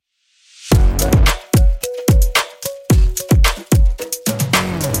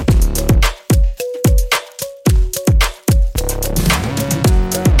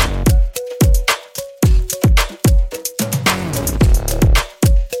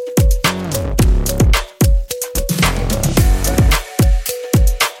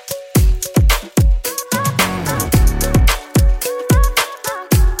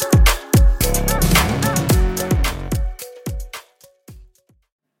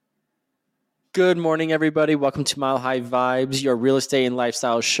Good morning, everybody. Welcome to Mile High Vibes, your real estate and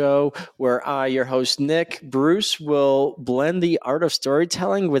lifestyle show, where I, your host, Nick Bruce, will blend the art of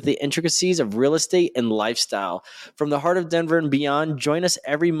storytelling with the intricacies of real estate and lifestyle. From the heart of Denver and beyond, join us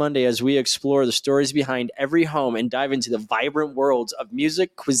every Monday as we explore the stories behind every home and dive into the vibrant worlds of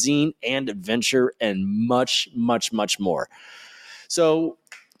music, cuisine, and adventure, and much, much, much more. So,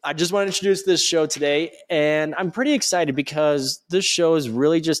 I just want to introduce this show today, and I'm pretty excited because this show is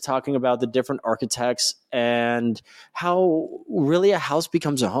really just talking about the different architects and how really a house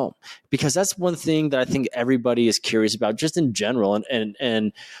becomes a home. Because that's one thing that I think everybody is curious about, just in general,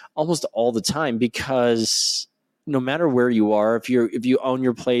 and almost all the time. Because no matter where you are, if you own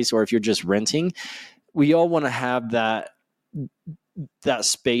your place or if you're just renting, we all want to have that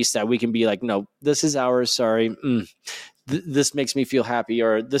space that we can be like, no, this is ours. Sorry. This makes me feel happy,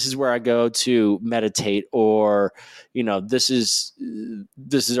 or this is where I go to meditate, or this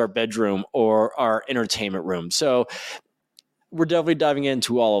is our bedroom or our entertainment room. So we're definitely diving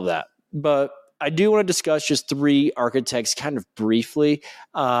into all of that, but I do want to discuss just three architects kind of briefly.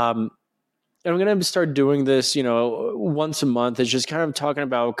 And I'm going to start doing this, once a month. It's just kind of talking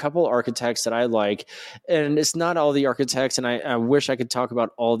about a couple architects that I like. And it's not all the architects. And I wish I could talk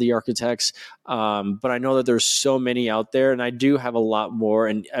about all the architects. But I know that there's so many out there. And I do have a lot more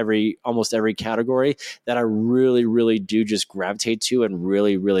in almost every category that I really, really do just gravitate to and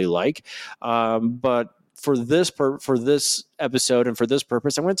really, really like. But for this episode and for this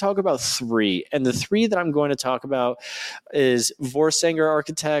purpose, I'm going to talk about three. And the three that I'm going to talk about is Vorsanger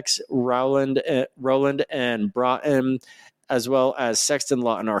Architects, Rowland and Broughton, as well as Sexton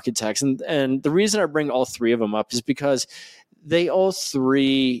Lawton Architects. And the reason I bring all three of them up is because they all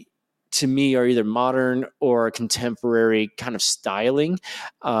three, to me, are either modern or contemporary kind of styling.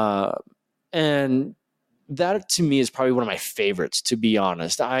 And that, to me, is probably one of my favorites, to be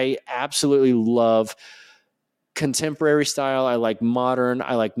honest. I absolutely love contemporary style. I like modern.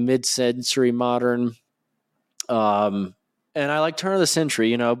 I like mid-century modern. And I like turn of the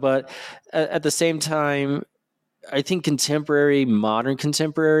century, but at the same time, I think modern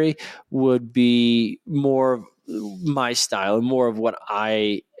contemporary would be more of my style and more of what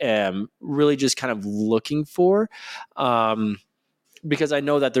I am really just kind of looking for. Because I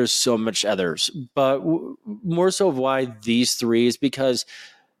know that there's so much others, but more so of why these three is because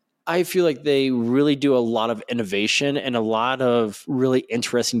I feel like they really do a lot of innovation and a lot of really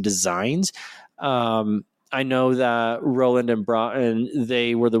interesting designs. I know that Rowland and Broughton,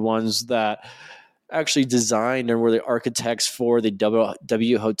 they were the ones that actually designed and were the architects for the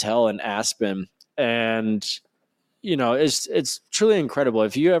W Hotel in Aspen. And it's truly incredible.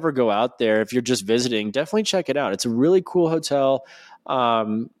 If you ever go out there, if you're just visiting, definitely check it out. It's a really cool hotel.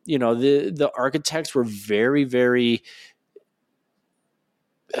 The architects were very, very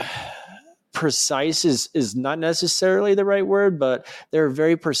precise is not necessarily the right word, but they're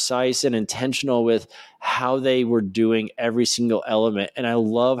very precise and intentional with how they were doing every single element. And I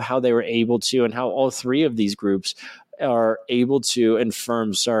love how they were able to, and how all three of these groups are able to,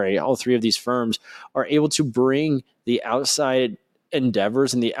 all three of these firms are able to bring the outside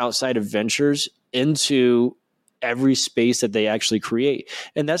endeavors and the outside adventures into every space that they actually create.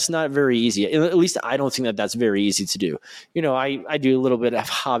 And that's not very easy. At least I don't think that that's very easy to do. I do a little bit of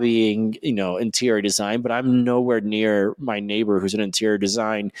hobbying, interior design, but I'm nowhere near my neighbor who's an interior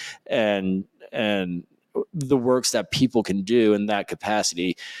design and the works that people can do in that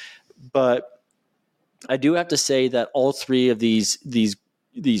capacity. But I do have to say that all three of these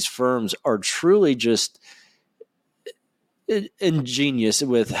firms are truly just ingenious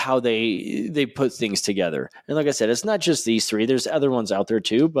with how they put things together. And like I said, it's not just these three. There's other ones out there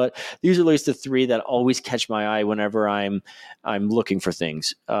too, but these are at least the three that always catch my eye whenever I'm looking for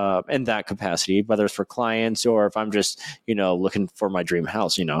things in that capacity, whether it's for clients or if I'm just, looking for my dream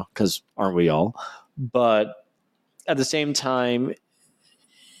house, because aren't we all? But at the same time,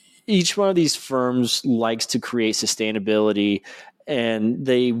 each one of these firms likes to create sustainability, and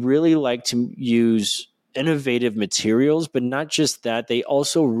they really like to use innovative materials. But not just that, they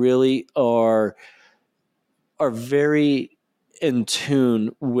also really are very in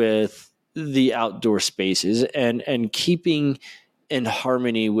tune with the outdoor spaces and keeping in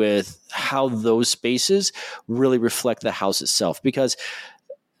harmony with how those spaces really reflect the house itself. Because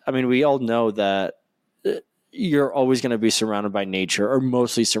we all know that you're always going to be surrounded by nature, or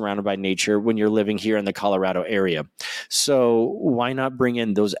mostly surrounded by nature, when you're living here in the Colorado area. So why not bring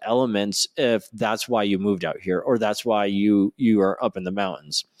in those elements if that's why you moved out here, or that's why you are up in the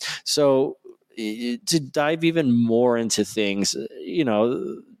mountains? So to dive even more into things,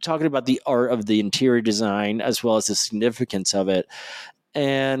 talking about the art of the interior design as well as the significance of it.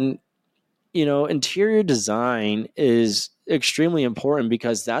 And interior design is extremely important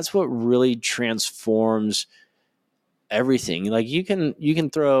because that's what really transforms everything. Like you can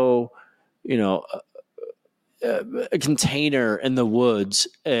throw, a container in the woods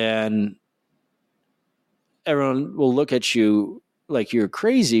and everyone will look at you like you're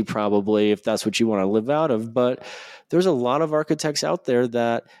crazy, probably, if that's what you want to live out of. But there's a lot of architects out there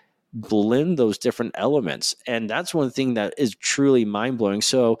that blend those different elements. And that's one thing that is truly mind blowing.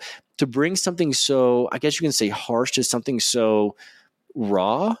 So to bring something so, I guess you can say harsh to something so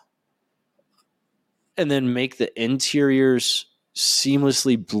raw, and then make the interiors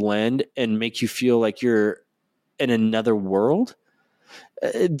seamlessly blend and make you feel like you're in another world,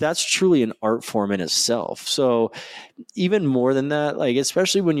 that's truly an art form in itself. So even more than that, like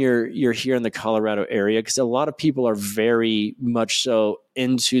especially when you're here in the Colorado area, because a lot of people are very much so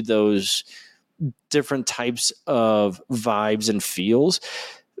into those different types of vibes and feels.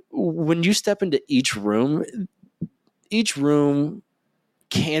 When you step into each room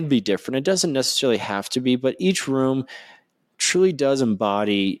can be different. It doesn't necessarily have to be, but each room truly does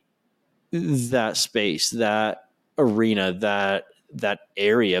embody that space, that arena, that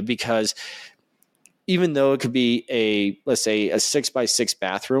area, because even though it could be let's say a 6x6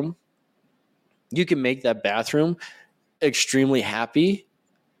 bathroom, you can make that bathroom extremely happy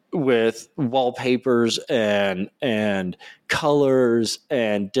with wallpapers and colors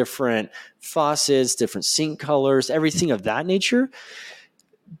and different faucets, different sink colors, everything of that nature.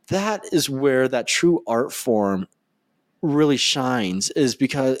 That is where that true art form really shines,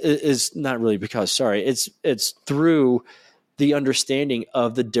 is not really because, sorry, it's through the understanding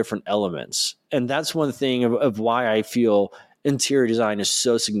of the different elements. And that's one thing of why I feel interior design is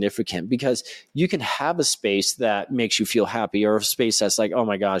so significant, because you can have a space that makes you feel happy, or a space that's like, oh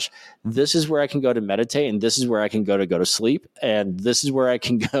my gosh, this is where I can go to meditate, and this is where I can go to sleep, and this is where I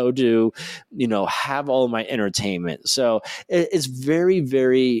can go to, have all of my entertainment. So it's very,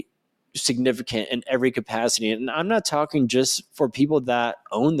 very significant in every capacity. And I'm not talking just for people that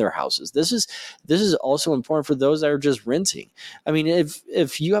own their houses. This is also important for those that are just renting. I mean,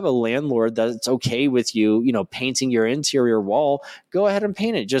 if you have a landlord that's okay with you, painting your interior wall, go ahead and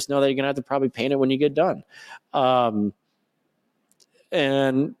paint it. Just know that you're gonna have to probably paint it when you get done.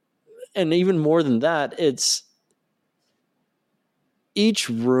 And even more than that, it's each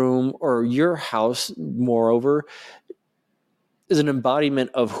room or your house, moreover, is an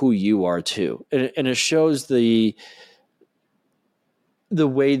embodiment of who you are too. And it shows the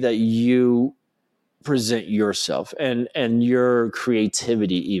way that you present yourself and your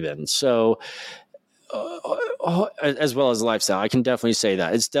creativity even. So as well as lifestyle, I can definitely say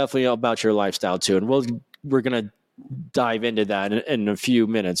that it's definitely about your lifestyle too. And we're going to dive into that in a few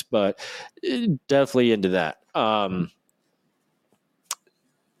minutes, but definitely into that.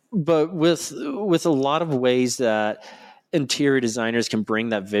 But with a lot of ways that interior designers can bring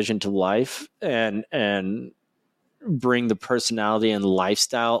that vision to life and bring the personality and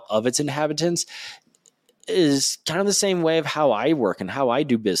lifestyle of its inhabitants, is kind of the same way of how I work and how I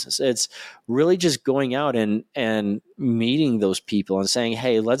do business. It's really just going out and meeting those people and saying,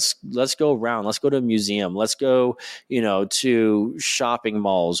 hey, let's go around, let's go to a museum, let's go, to shopping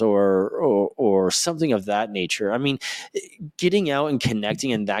malls or something of that nature. I mean, getting out and connecting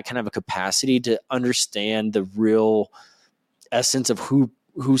in that kind of a capacity to understand the real essence of who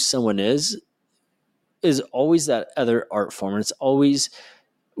someone is always that other art form. And it's always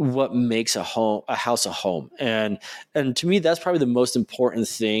what makes a house a home. And to me, that's probably the most important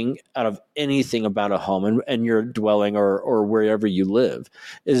thing out of anything about a home and your dwelling or wherever you live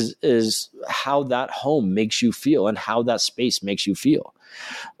is how that home makes you feel and how that space makes you feel.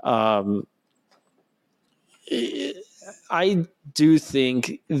 I do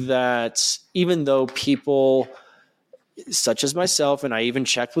think that even though people such as myself, and I even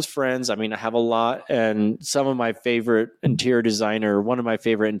checked with friends. I mean, I have a lot, and some of my favorite one of my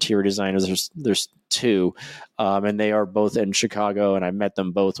favorite interior designers, there's two, and they are both in Chicago, and I met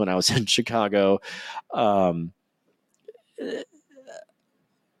them both when I was in Chicago.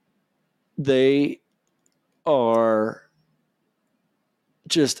 They are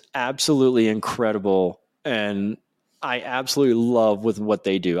just absolutely incredible, and I absolutely love with what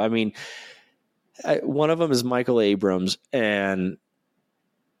they do. I mean, one of them is Michael Abrams, and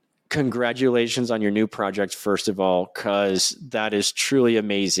congratulations on your new project, first of all, because that is truly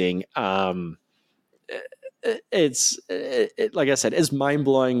amazing. It's like I said, it's mind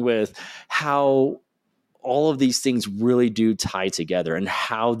blowing with how all of these things really do tie together and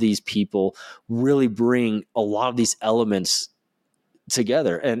how these people really bring a lot of these elements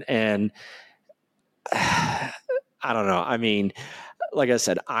together. And I don't know. I mean, like I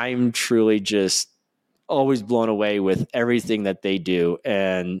said, I'm truly just always blown away with everything that they do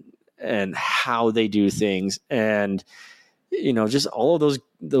and how they do things, and just all of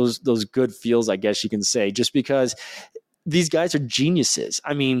those good feels, I guess you can say, just because these guys are geniuses.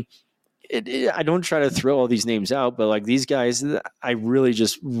 I mean, I don't try to throw all these names out, but like these guys, I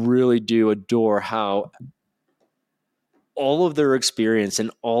really do adore how all of their experience and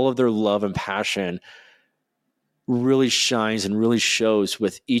all of their love and passion really shines and really shows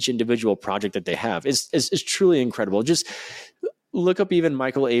with each individual project that they have. It's truly incredible. Just look up even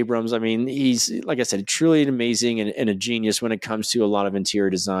Michael Abrams. I mean, he's, like I said, truly amazing and a genius when it comes to a lot of interior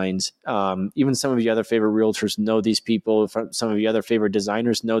designs. Even some of the other favorite realtors know these people. Some of the other favorite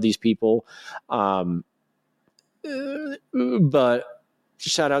designers know these people. But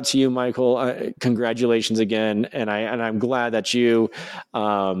shout out to you, Michael. Congratulations again. And I'm glad that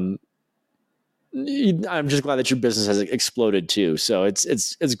I'm just glad that your business has exploded too. So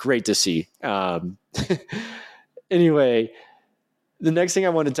it's great to see. Anyway, the next thing I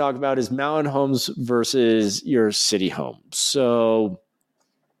want to talk about is mountain homes versus your city home. So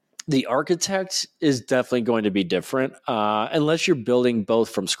the architect is definitely going to be different unless you're building both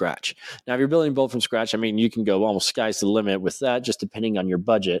from scratch. Now, if you're building both from scratch, I mean, you can go almost sky's the limit with that, just depending on your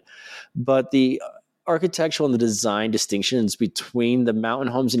budget. But the architectural and the design distinctions between the mountain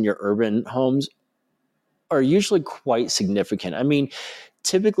homes and your urban homes are usually quite significant. I mean,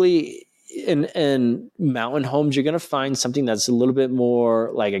 typically in mountain homes, you're going to find something that's a little bit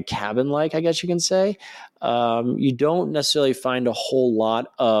more like a cabin-like, I guess you can say. You don't necessarily find a whole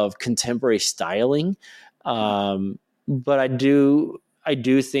lot of contemporary styling, but I do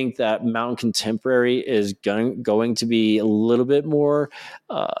think that mountain contemporary is going to be a little bit more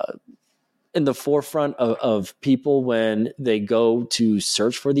in the forefront of people when they go to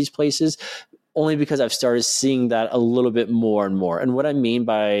search for these places, only because I've started seeing that a little bit more and more. And what I mean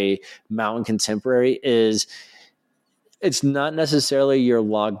by mountain contemporary is it's not necessarily your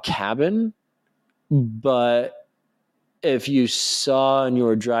log cabin, but if you saw and you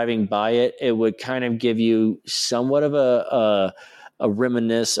were driving by it, it would kind of give you somewhat of a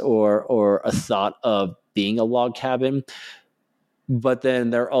reminisce or a thought of being a log cabin. But then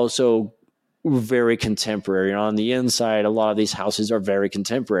they're also very contemporary. And on the inside, a lot of these houses are very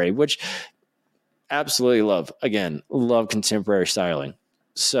contemporary, which absolutely love. Again, love contemporary styling.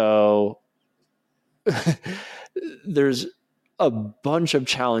 So there's a bunch of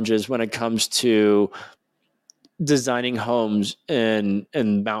challenges when it comes to designing homes and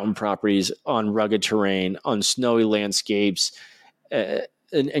mountain properties on rugged terrain, on snowy landscapes,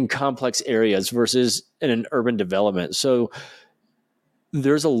 in complex areas versus in an urban development. So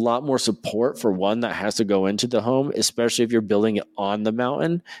there's a lot more support for one that has to go into the home, especially if you're building it on the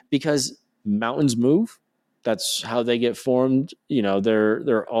mountain, because mountains move. That's how they get formed.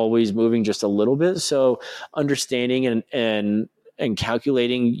 They're always moving just a little bit. So understanding and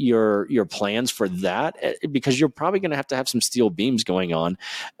calculating your plans for that, because you're probably going to have some steel beams going on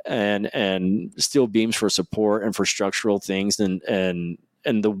and steel beams for support and for structural things, and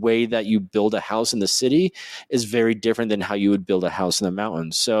the way that you build a house in the city is very different than how you would build a house in the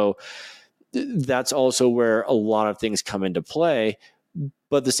mountains. So that's also where a lot of things come into play.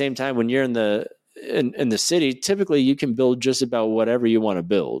 But at the same time, when you're in the city, typically you can build just about whatever you want to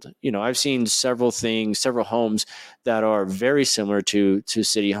build. I've seen several homes that are very similar to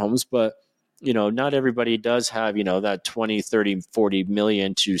city homes, but not everybody does have, that 20, 30, 40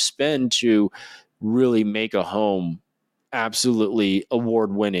 million to spend to really make a home absolutely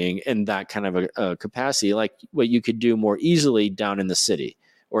award winning in that kind of a capacity, like what you could do more easily down in the city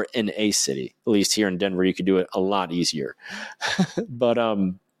or in a city. At least here in Denver, you could do it a lot easier. But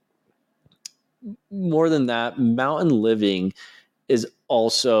more than that, mountain living is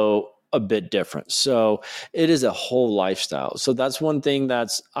also a bit different. So it is a whole lifestyle. So that's one thing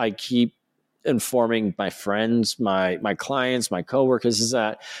that's I keep informing my friends, my clients, my coworkers is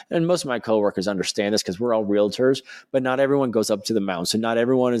that, and most of my coworkers understand this because we're all realtors, but not everyone goes up to the mountains. So not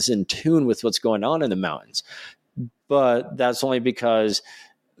everyone is in tune with what's going on in the mountains. But that's only because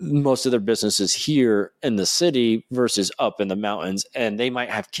most of their businesses here in the city versus up in the mountains, and they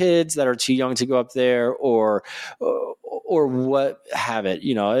might have kids that are too young to go up there or what have it,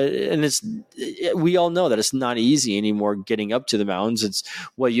 and we all know that it's not easy anymore getting up to the mountains. It's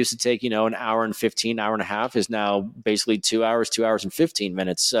what used to take, an hour and 15, hour and a half is now basically 2 hours and 15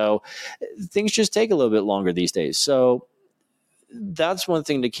 minutes. So things just take a little bit longer these days. So that's one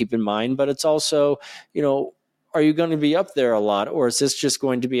thing to keep in mind, but it's also, are you going to be up there a lot, or is this just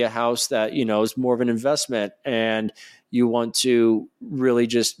going to be a house that, is more of an investment and you want to really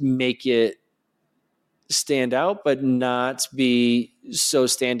just make it stand out, but not be so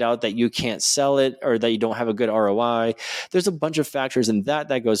stand out that you can't sell it or that you don't have a good ROI. There's a bunch of factors in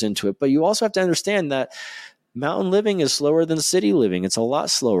that goes into it. But you also have to understand that mountain living is slower than city living. It's a lot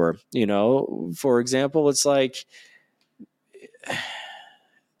slower. For example, it's like,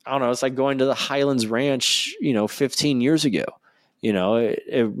 I don't know, it's like going to the Highlands Ranch, 15 years ago.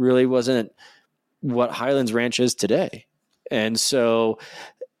 It really wasn't what Highlands Ranch is today. And so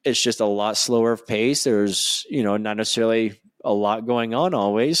it's just a lot slower of pace. There's, not necessarily a lot going on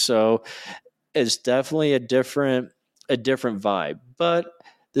always. So it's definitely a different vibe. But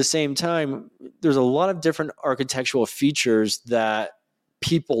at the same time, there's a lot of different architectural features that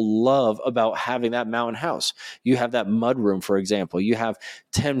people love about having that mountain house. You have that mud room, for example. You have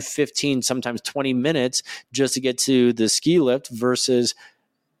 10, 15, sometimes 20 minutes just to get to the ski lift versus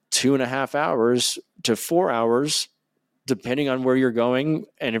 2.5 hours to 4 hours, depending on where you're going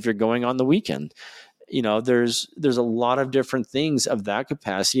and if you're going on the weekend. There's a lot of different things of that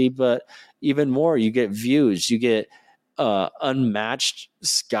capacity, but even more, you get views, you get unmatched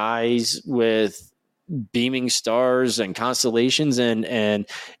skies with beaming stars and constellations and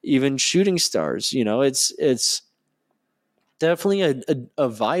even shooting stars. It's definitely a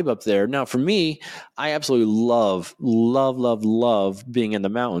vibe up there. Now, for me, I absolutely love being in the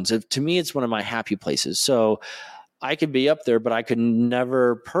mountains. To me, it's one of my happy places. So I could be up there, but I could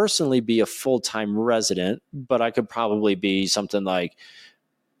never personally be a full-time resident, but I could probably be something like,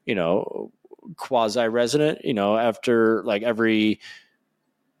 quasi-resident, after like every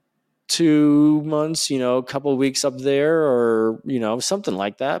 2 months, a couple of weeks up there or, something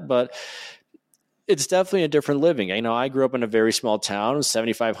like that. But it's definitely a different living. I grew up in a very small town,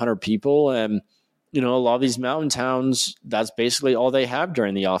 7,500 people. And, a lot of these mountain towns, that's basically all they have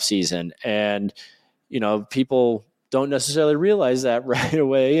during the off season. And, people don't necessarily realize that right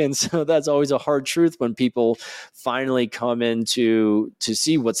away. And so that's always a hard truth when people finally come in to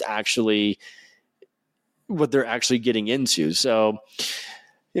see what they're actually getting into. So,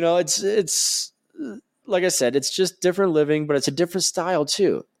 it's like I said, it's just different living, but it's a different style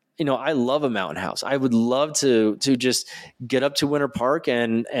too. I love a mountain house. I would love to just get up to Winter Park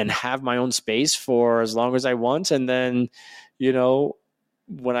and have my own space for as long as I want. And then,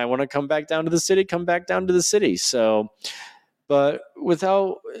 when I want to come back down to the city, come back down to the city. So, but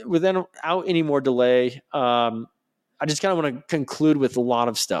without any more delay, I just kind of want to conclude with a lot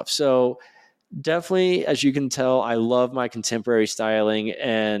of stuff. So definitely, as you can tell, I love my contemporary styling,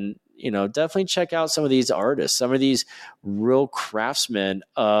 and definitely check out some of these artists, some of these real craftsmen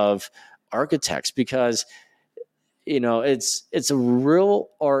of architects, because it's a real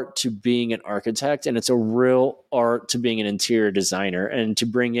art to being an architect, and it's a real art to being an interior designer, and to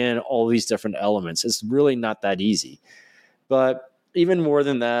bring in all these different elements. It's really not that easy. But even more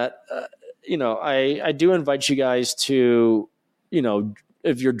than that, I do invite you guys to,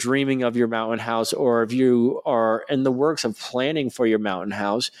 if you're dreaming of your mountain house, or if you are in the works of planning for your mountain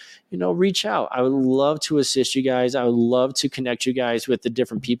house, reach out. I would love to assist you guys. I would love to connect you guys with the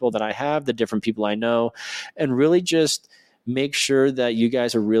different people that I have, the different people I know, and really just make sure that you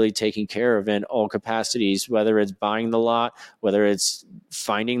guys are really taken care of in all capacities, whether it's buying the lot, whether it's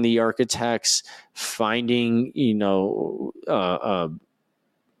finding the architects, finding,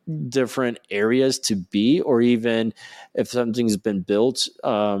 different areas to be, or even if something's been built,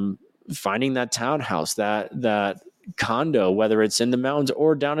 finding that townhouse, that condo, whether it's in the mountains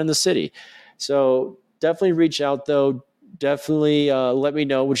or down in the city. So definitely reach out though. Definitely let me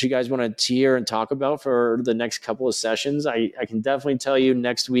know what you guys want to hear and talk about for the next couple of sessions. I can definitely tell you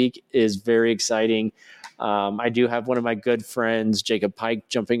next week is very exciting. I do have one of my good friends, Jacob Pike,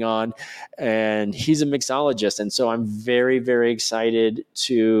 jumping on, and he's a mixologist. And so I'm very, very excited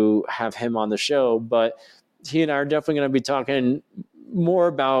to have him on the show. But he and I are definitely going to be talking more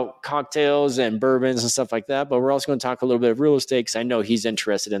about cocktails and bourbons and stuff like that. But we're also going to talk a little bit of real estate, because I know he's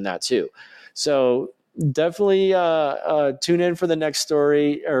interested in that too. So definitely tune in for the next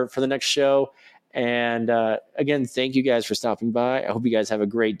story, or for the next show. And again, thank you guys for stopping by. I hope you guys have a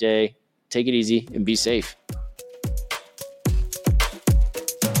great day. Take it easy and be safe.